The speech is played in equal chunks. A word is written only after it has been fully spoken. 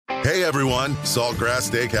Hey everyone, Saltgrass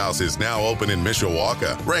Steakhouse is now open in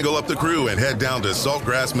Mishawaka. Wrangle up the crew and head down to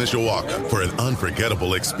Saltgrass Mishawaka for an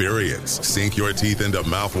unforgettable experience. Sink your teeth into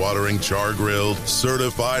mouth-watering char-grilled,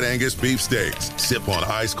 certified Angus beef steaks. Sip on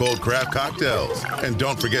ice-cold craft cocktails. And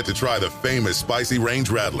don't forget to try the famous spicy range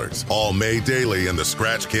rattlers, all made daily in the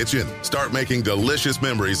Scratch Kitchen. Start making delicious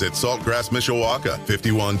memories at Saltgrass Mishawaka,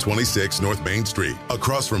 5126 North Main Street,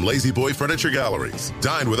 across from Lazy Boy Furniture Galleries.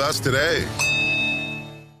 Dine with us today.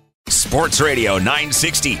 Sports Radio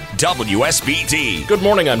 960 WSBT. Good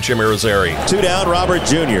morning, I'm Jimmy Rosari. 2 down, Robert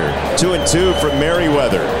Jr. 2-2 from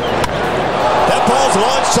Merriweather. That ball's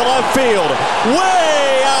launched to left field.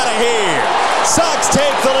 Way out of here. Sox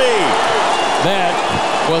take the lead.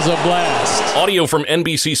 That was a blast. Audio from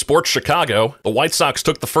NBC Sports Chicago. The White Sox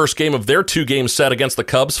took the first game of their two-game set against the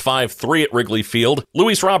Cubs 5-3 at Wrigley Field.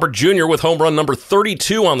 Luis Robert Jr. with home run number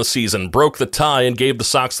 32 on the season broke the tie and gave the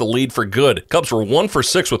Sox the lead for good. Cubs were 1 for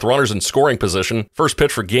 6 with runners in scoring position. First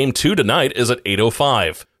pitch for Game 2 tonight is at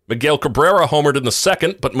 8:05. Miguel Cabrera homered in the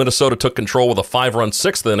second, but Minnesota took control with a 5-run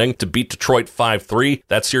sixth inning to beat Detroit 5-3.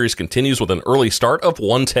 That series continues with an early start of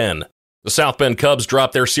 1:10. The South Bend Cubs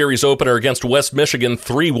dropped their series opener against West Michigan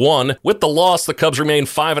 3-1. With the loss, the Cubs remain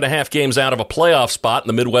 5.5 games out of a playoff spot in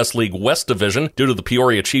the Midwest League West Division due to the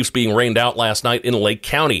Peoria Chiefs being rained out last night in Lake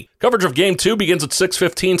County. Coverage of Game 2 begins at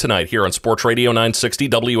 6:15 tonight here on Sports Radio 960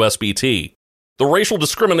 WSBT. The racial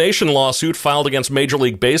discrimination lawsuit filed against Major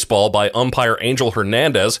League Baseball by umpire Angel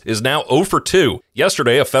Hernandez is now 0 for 2.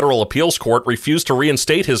 Yesterday, a federal appeals court refused to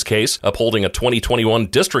reinstate his case, upholding a 2021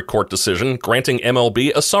 district court decision granting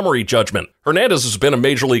MLB a summary judgment. Hernandez has been a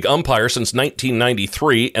Major League umpire since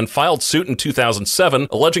 1993 and filed suit in 2007,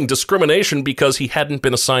 alleging discrimination because he hadn't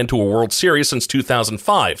been assigned to a World Series since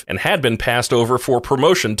 2005 and had been passed over for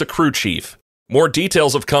promotion to crew chief. More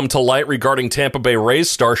details have come to light regarding Tampa Bay Rays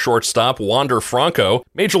star shortstop Wander Franco.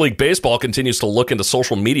 Major League Baseball continues to look into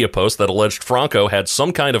social media posts that alleged Franco had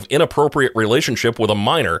some kind of inappropriate relationship with a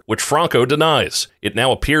minor, which Franco denies. It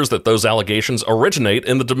now appears that those allegations originate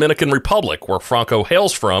in the Dominican Republic, where Franco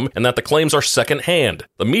hails from, and that the claims are secondhand.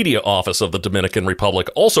 The media office of the Dominican Republic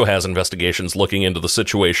also has investigations looking into the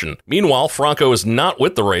situation. Meanwhile, Franco is not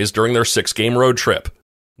with the Rays during their 6-game road trip.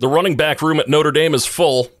 The running back room at Notre Dame is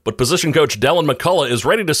full, but position coach Dellen McCullough is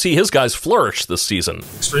ready to see his guys flourish this season.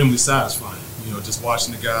 Extremely satisfying. Just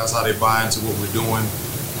watching the guys, how they buy into what we're doing,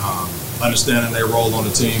 understanding their role on the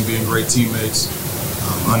team, being great teammates,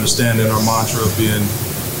 understanding our mantra of being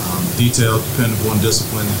detailed, dependable, and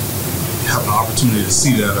disciplined. Having an opportunity to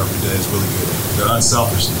see that every day is really good. The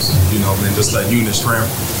unselfishness, and just that unit strength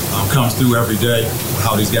comes through every day,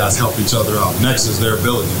 how these guys help each other out. Next is their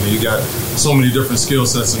ability. You got so many different skill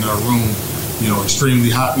sets in our room, extremely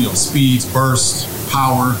high, speeds, bursts,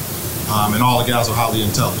 power, and all the guys are highly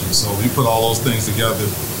intelligent. So if you put all those things together,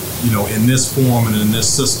 in this form and in this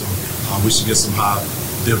system, we should get some high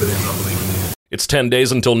dividends, I believe, in the end. It's 10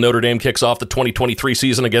 days until Notre Dame kicks off the 2023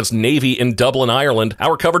 season against Navy in Dublin, Ireland.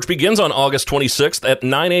 Our coverage begins on August 26th at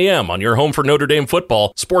 9 a.m. on your home for Notre Dame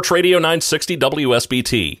football, Sports Radio 960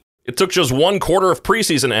 WSBT. It took just 1 quarter of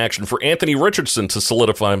preseason action for Anthony Richardson to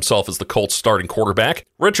solidify himself as the Colts starting quarterback.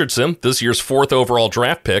 Richardson, this year's 4th overall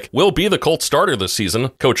draft pick, will be the Colts starter this season,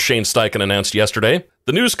 Coach Shane Steichen announced yesterday.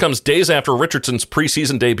 The news comes days after Richardson's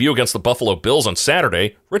preseason debut against the Buffalo Bills on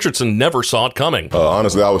Saturday. Richardson never saw it coming.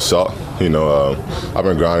 Honestly, I was shocked. I've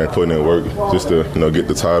been grinding and putting in work just to, get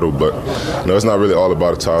the title. But, it's not really all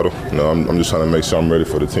about a title. I'm just trying to make sure I'm ready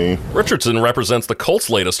for the team. Richardson represents the Colts'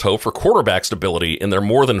 latest hope for quarterback stability in their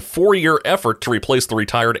more than 4-year effort to replace the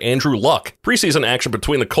retired Andrew Luck. Preseason action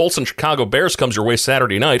between the Colts and Chicago Bears comes your way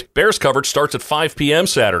Saturday night. Bears coverage starts at 5 p.m.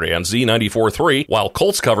 Saturday on Z94.3, while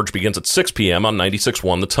Colts coverage begins at 6 p.m. on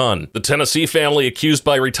 96.1 The Ton. The Tennessee family, accused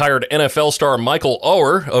by retired NFL star Michael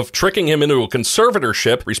Oher of tricking him into a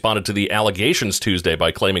conservatorship, responded to the allegations Tuesday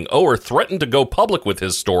by claiming Oher threatened to go public with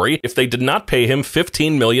his story if they did not pay him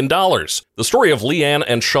 $15 million. The story of Leanne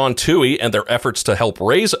and Sean Tuohy and their efforts to help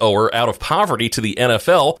raise Oher out of poverty to the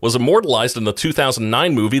NFL was immortalized in the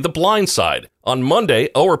 2009 movie The Blind Side. On Monday,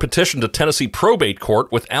 Oher petitioned a Tennessee probate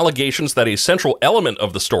court with allegations that a central element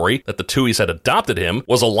of the story, that the Tuohys had adopted him,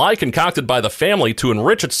 was a lie concocted by the family to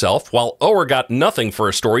enrich itself, while Oher got nothing for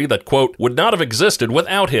a story that, quote, would not have existed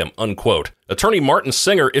without him, unquote. Attorney Martin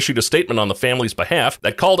Singer issued a statement on the family's behalf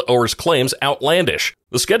that called Oher's claims outlandish.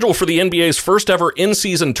 The schedule for the NBA's first ever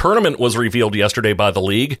in-season tournament was revealed yesterday by the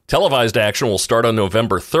league. Televised action will start on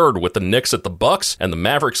November 3rd with the Knicks at the Bucks and the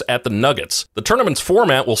Mavericks at the Nuggets. The tournament's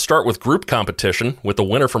format will start with group competition, with the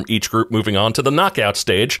winner from each group moving on to the knockout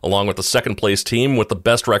stage, along with the second-place team with the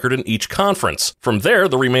best record in each conference. From there,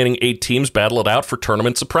 the remaining 8 teams battle it out for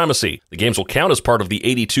tournament supremacy. The games will count as part of the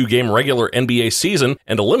 82-game regular NBA season,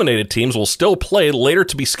 and eliminated teams will still play later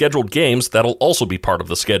to be scheduled games that'll also be part of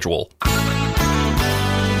the schedule.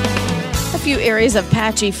 A few areas of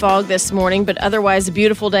patchy fog this morning, but otherwise a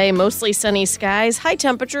beautiful day, mostly sunny skies, high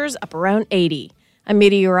temperatures up around 80. I'm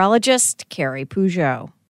meteorologist Carrie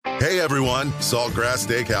Peugeot. Hey everyone, Saltgrass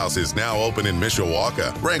Steakhouse is now open in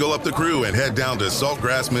Mishawaka. Wrangle up the crew and head down to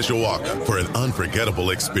Saltgrass Mishawaka for an unforgettable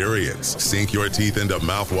experience. Sink your teeth into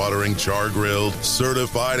mouth-watering char-grilled,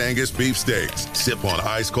 certified Angus beef steaks. Sip on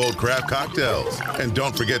ice-cold craft cocktails. And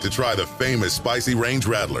don't forget to try the famous spicy range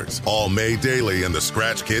rattlers, all made daily in the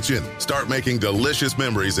Scratch Kitchen. Start making delicious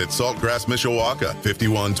memories at Saltgrass Mishawaka,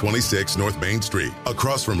 5126 North Main Street,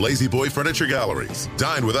 across from Lazy Boy Furniture Galleries.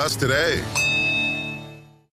 Dine with us today.